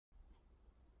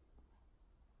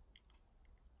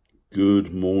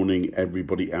Good morning,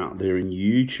 everybody out there in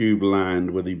YouTube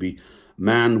land, whether you be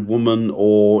man, woman,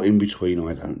 or in between,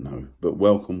 I don't know. But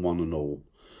welcome one and all.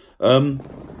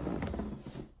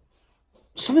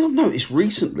 Something I've noticed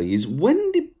recently is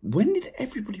when did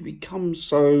everybody become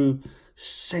so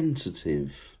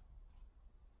sensitive?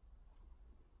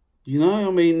 You know,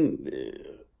 I mean,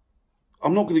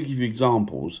 I'm not going to give you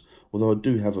examples, although I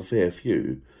do have a fair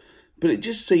few. But it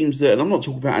just seems that, and I'm not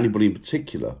talking about anybody in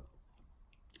particular,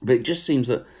 but it just seems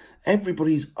that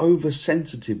everybody's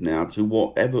oversensitive now to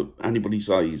whatever anybody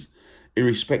says,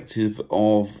 irrespective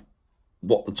of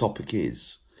what the topic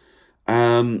is.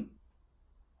 I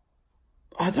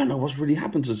don't know what's really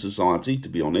happened to society, to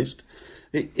be honest.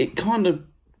 It kind of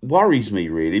worries me,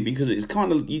 really, because it's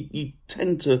kind of, you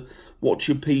tend to watch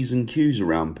your P's and Q's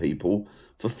around people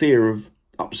for fear of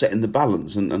upsetting the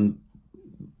balance and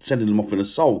sending them off in a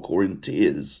sulk or in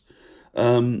tears.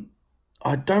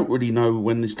 I don't really know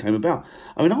when this came about.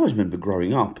 I mean, I always remember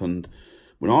growing up, and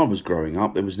when I was growing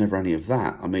up, there was never any of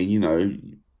that. I mean, you know,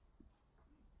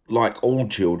 like all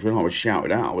children, I was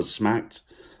shouted out, I was smacked,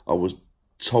 I was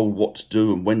told what to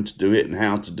do and when to do it and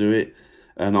how to do it,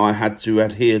 and I had to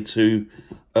adhere to,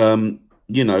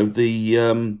 you know,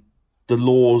 the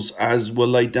laws as were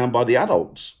laid down by the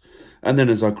adults. And then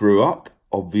as I grew up,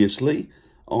 obviously,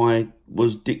 I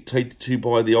was dictated to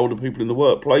by the older people in the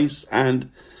workplace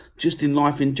and just in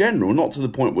life in general, not to the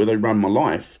point where they ran my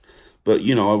life, but,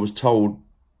 you know, I was told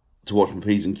to watch my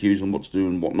P's and Q's and what to do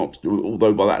and what not to do,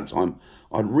 although by that time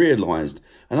I'd realised,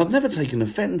 and I'd never taken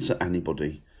offence at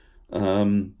anybody,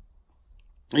 even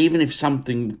if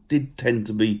something did tend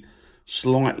to be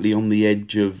slightly on the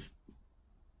edge of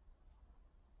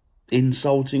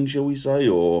insulting, shall we say,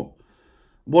 or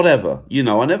whatever, you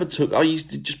know. I used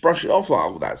to just brush it off like,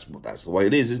 oh, that's the way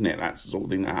it is, isn't it? That's the sort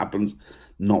of thing that happens.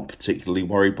 Not particularly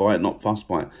worried by it, not fussed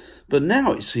by it. But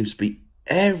now it seems to be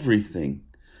everything.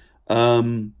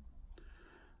 And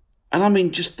I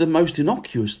mean, just the most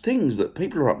innocuous things that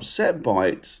people are upset by.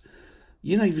 It's,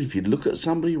 you know, even if you look at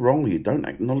somebody wrong, or you don't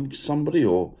acknowledge somebody,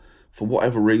 or for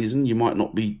whatever reason, you might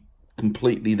not be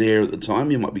completely there at the time.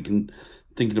 You might be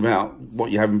thinking about what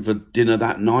you're having for dinner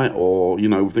that night, or, you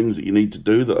know, things that you need to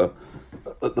do that are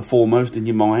at the foremost in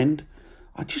your mind.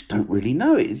 I just don't really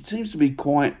know. It seems to be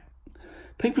quite...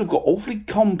 People have got awfully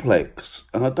complex,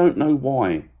 and I don't know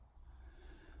why.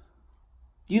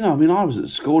 You know, I mean, I was at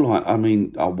school, I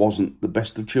mean, I wasn't the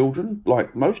best of children,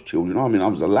 like most children. I mean, I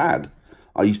was a lad.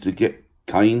 I used to get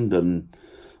caned, and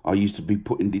I used to be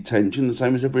put in detention, the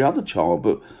same as every other child.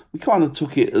 But we kind of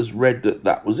took it as read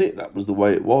that was it. That was the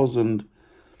way it was. And,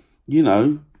 you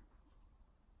know,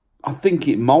 I think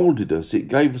it moulded us. It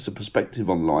gave us a perspective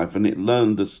on life, and it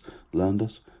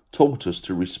taught us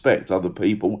to respect other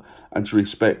people and to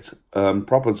respect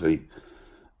property.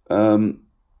 And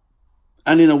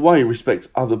in a way, respect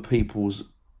other people's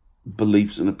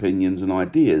beliefs and opinions and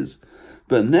ideas.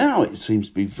 But now it seems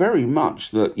to be very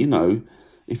much that, you know,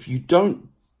 if you don't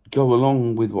go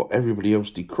along with what everybody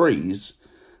else decrees,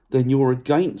 then you're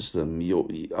against them.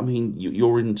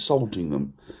 You're insulting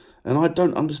them. And I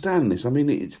don't understand this. I mean,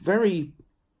 it's very...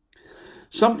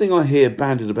 Something I hear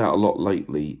bandied about a lot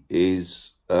lately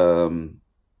is... I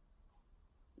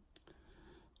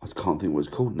can't think what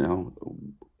it's called now.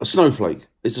 A snowflake.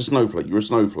 It's a snowflake. You're a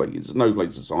snowflake. It's a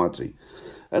snowflake society.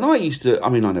 And I used to, I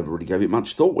mean, I never really gave it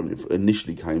much thought when it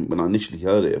initially came, when I initially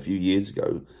heard it a few years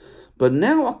ago. But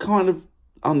now I kind of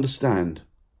understand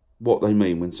what they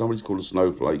mean when somebody's called a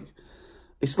snowflake.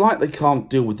 It's like they can't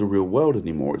deal with the real world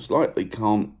anymore. It's like they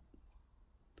can't...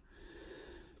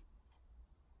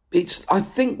 I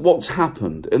think what's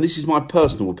happened, and this is my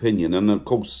personal opinion, and of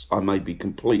course I may be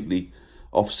completely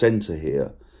off-centre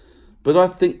here, but I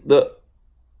think that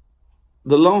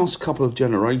the last couple of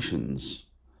generations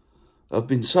have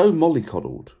been so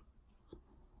mollycoddled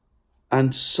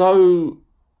and so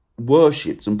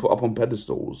worshipped and put up on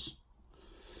pedestals.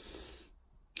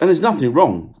 And there's nothing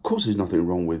wrong. Of course there's nothing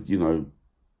wrong with, you know,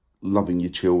 loving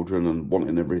your children and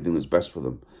wanting everything that's best for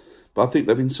them. But I think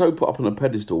they've been so put up on a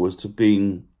pedestal as to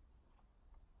being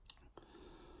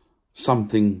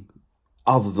something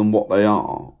other than what they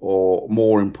are, or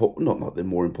more important. Not that they're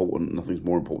more important, nothing's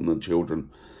more important than children,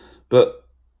 but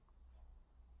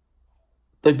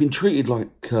they've been treated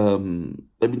like kings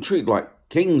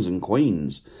and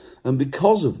queens. And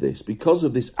because of this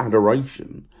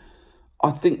adoration,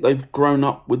 I think they've grown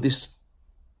up with this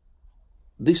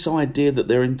idea that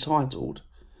they're entitled.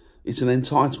 It's an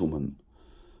entitlement.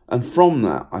 And from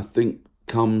that, I think,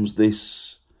 comes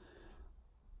this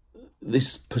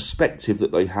perspective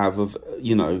that they have of,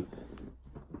 you know,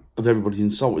 of everybody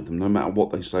insulted them, no matter what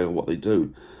they say or what they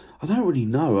do. I don't really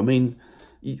know. I mean,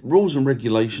 rules and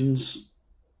regulations,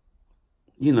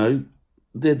 you know,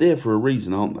 they're there for a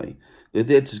reason, aren't they? They're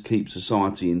there to keep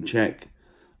society in check,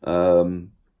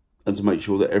 and to make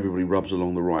sure that everybody rubs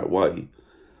along the right way.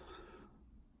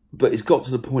 But it's got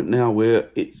to the point now where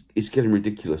it's getting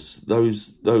ridiculous.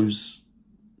 Those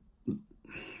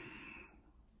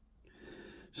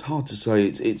it's hard to say.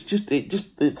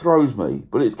 It throws me.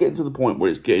 But it's getting to the point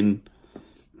where it's getting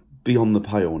beyond the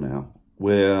pale now,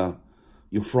 where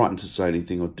you're frightened to say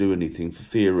anything or do anything for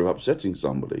fear of upsetting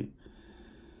somebody.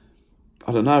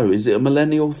 I don't know. Is it a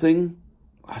millennial thing?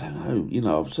 I don't know. You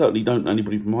know, I certainly don't know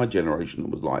anybody from my generation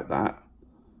that was like that.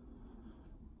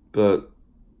 But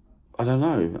I don't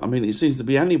know. I mean, it seems to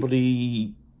be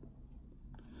anybody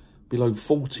below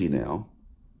 40 now,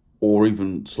 or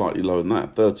even slightly lower than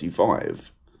that,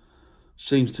 35,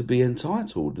 seems to be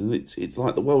entitled. And it's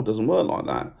like the world doesn't work like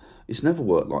that. It's never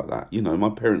worked like that. You know, my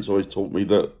parents always taught me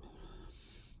that,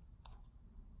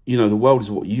 you know, the world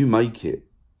is what you make it.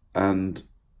 And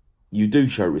you do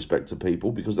show respect to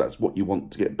people because that's what you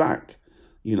want to get back,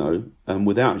 you know. And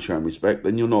without showing respect,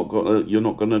 then you're not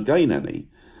gonna gain any.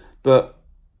 But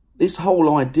this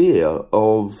whole idea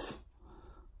of,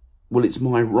 well, it's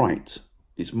my right.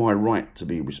 It's my right to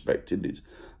be respected. It's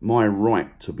my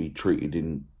right to be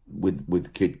treated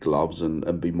with kid gloves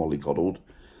and be mollycoddled.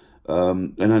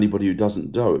 And anybody who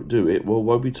doesn't do it, well,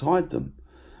 woe betide them.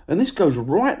 And this goes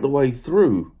right the way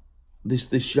through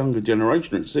this younger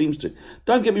generation, it seems to.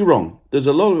 Don't get me wrong. There's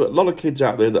a lot of kids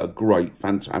out there that are great,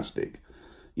 fantastic,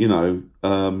 you know,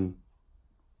 and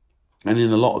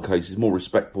in a lot of cases more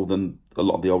respectful than a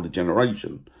lot of the older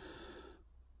generation.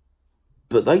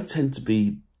 But they tend to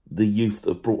be the youth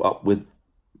that are brought up with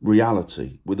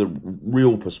reality, with a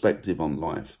real perspective on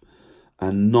life,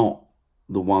 and not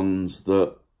the ones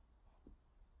that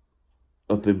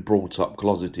have been brought up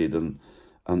closeted and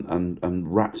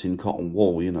wrapped in cotton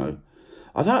wool, you know.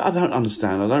 I don't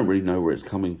understand. I don't really know where it's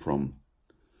coming from.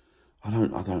 I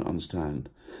don't understand.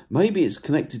 Maybe it's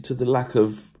connected to the lack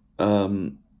of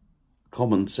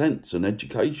common sense and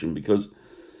education, because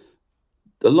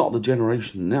a lot of the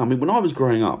generation now, I mean, when I was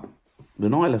growing up,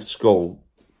 when I left school,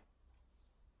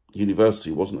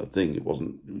 university wasn't a thing. It was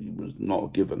not a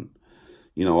given.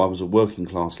 You know, I was a working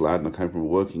class lad and I came from a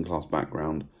working class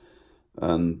background.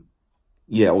 And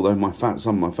yeah, although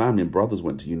some of my family and brothers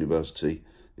went to university,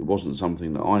 it wasn't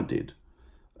something that I did.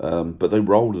 But they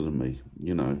were older than me,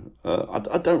 you know.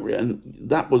 I don't really, and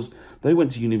that was, they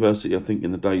went to university, I think,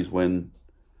 in the days when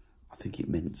I think it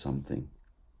meant something.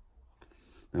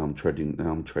 Now I'm treading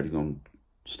on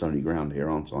stony ground here,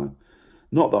 aren't I?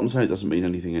 Not that I'm saying it doesn't mean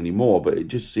anything anymore, but it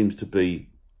just seems to be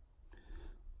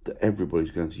that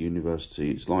everybody's going to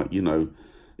university. It's like, you know,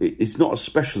 it's not as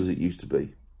special as it used to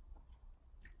be.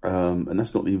 And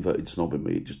that's not the inverted snob in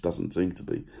me. It just doesn't seem to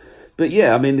be. But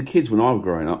yeah, I mean, the kids when I was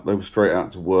growing up, they were straight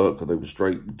out to work, or they were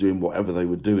straight doing whatever they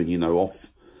were doing, you know,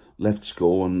 left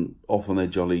school and off on their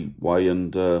jolly way,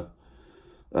 and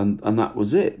that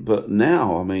was it. But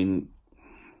now, I mean,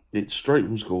 it's straight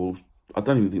from school. I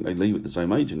don't even think they leave at the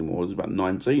same age anymore. It's about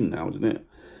 19 now, isn't it?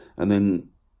 And then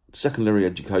secondary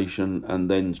education, and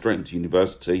then straight into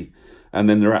university. And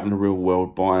then they're out in the real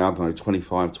world by, I don't know,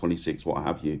 25, 26, what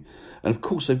have you. And of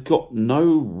course, they've got no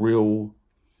real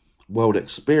world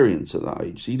experience at that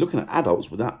age. So you're looking at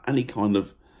adults without any kind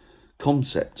of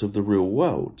concept of the real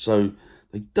world. So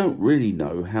they don't really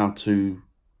know how to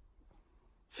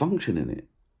function in it.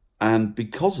 And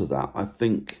because of that, I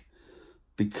think,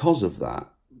 because of that,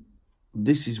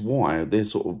 this is why they're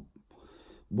sort of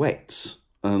wets,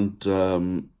 and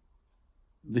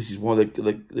this is why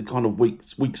they're kind of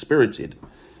weak-spirited,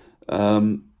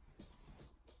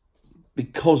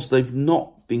 because they've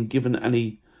not been given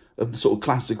any of the sort of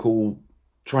classical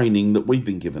training that we've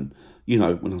been given. You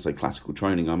know, when I say classical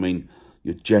training, I mean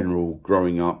your general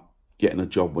growing up, getting a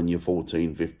job when you're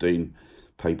 14, 15,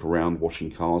 paper round, washing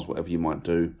cars, whatever you might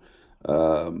do,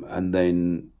 and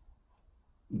then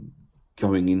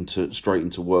going straight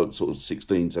into work sort of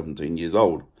 16, 17 years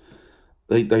old.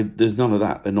 There's none of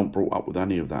that. They're not brought up with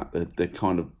any of that. They're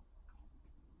kind of,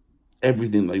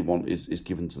 everything they want is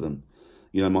given to them.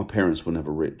 You know, my parents were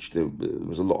never rich. There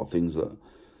was a lot of things that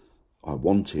I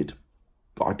wanted,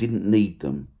 but I didn't need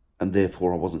them, and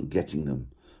therefore I wasn't getting them.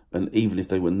 And even if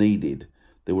they were needed,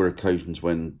 there were occasions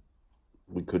when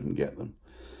we couldn't get them.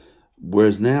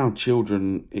 Whereas now,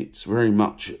 children, it's very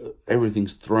much,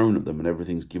 everything's thrown at them and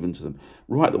everything's given to them.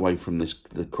 Right away from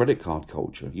the credit card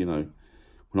culture, you know.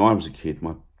 When I was a kid,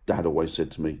 my dad always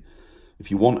said to me, if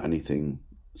you want anything,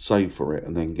 save for it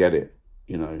and then get it,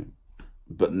 you know.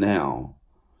 But now,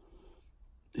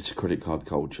 it's a credit card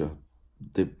culture.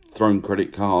 they've thrown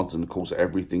credit cards, and of course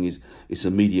everything is, it's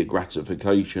immediate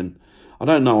gratification. I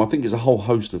don't know. I think it's a whole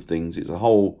host of things. It's a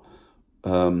whole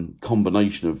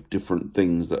combination of different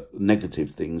things, that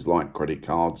negative things like credit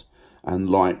cards, and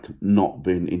like not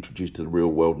being introduced to the real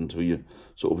world until you're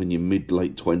sort of in your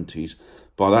late 20s.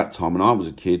 By that time, when I was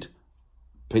a kid,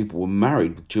 people were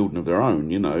married with children of their own,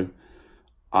 you know.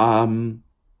 I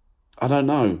don't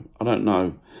know.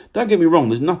 Don't get me wrong.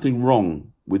 There's nothing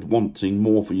wrong with wanting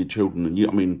more for your children than you.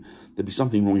 I mean, there'd be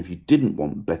something wrong if you didn't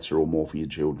want better or more for your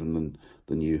children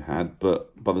than you had.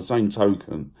 But by the same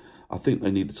token, I think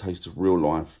they need a taste of real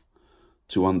life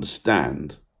to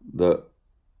understand that.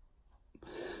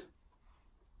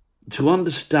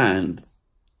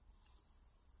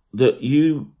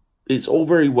 It's all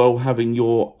very well having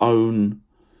your own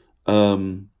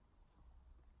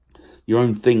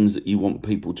things that you want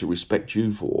people to respect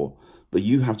you for, but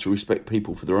you have to respect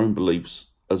people for their own beliefs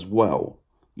as well,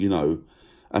 you know.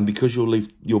 And because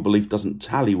your belief doesn't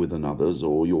tally with another's,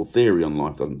 or your theory on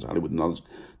life doesn't tally with another's,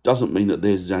 doesn't mean that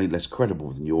theirs is any less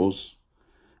credible than yours.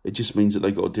 It just means that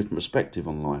they've got a different perspective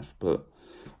on life. But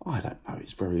I don't know.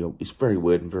 It's very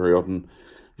weird and very odd, and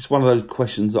it's one of those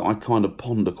questions that I kind of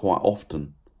ponder quite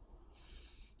often.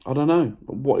 I don't know.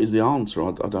 What is the answer?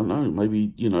 I don't know.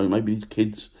 Maybe, you know, maybe these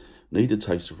kids need a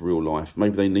taste of real life.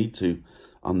 Maybe they need to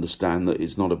understand that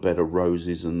it's not a bed of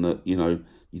roses, and that, you know,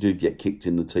 you do get kicked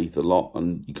in the teeth a lot,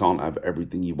 and you can't have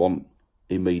everything you want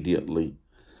immediately.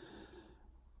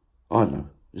 I don't know.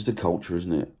 It's the culture,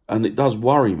 isn't it? And it does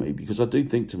worry me, because I do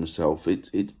think to myself,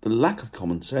 it's the lack of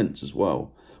common sense as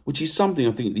well, which is something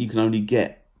I think that you can only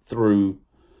get through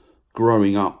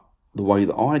growing up the way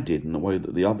that I did, and the way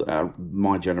that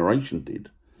my generation did.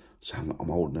 Sound like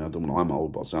I'm old now. I don't know, I'm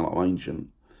old, but I sound like I'm ancient.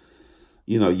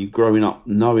 You know, you're growing up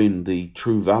knowing the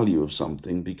true value of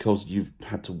something because you've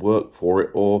had to work for it,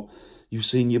 or you've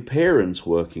seen your parents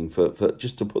working for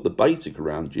just to put the basic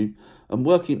around you, and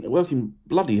working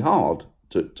bloody hard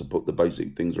to put the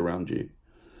basic things around you,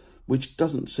 which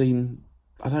doesn't seem,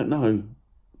 I don't know.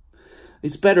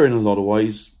 It's better in a lot of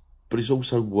ways, but it's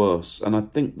also worse. And I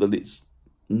think that it's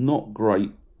not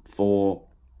great for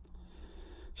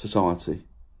society,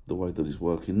 the way that it's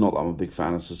working. Not that I'm a big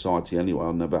fan of society anyway,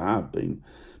 I never have been.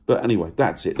 But anyway,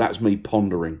 that's it. That's me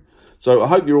pondering. So I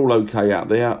hope you're all okay out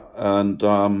there.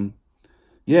 And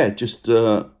yeah, just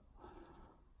look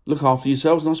after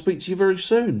yourselves, and I'll speak to you very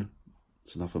soon.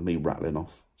 It's enough of me rattling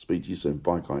off. Speak to you soon.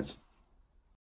 Bye, guys.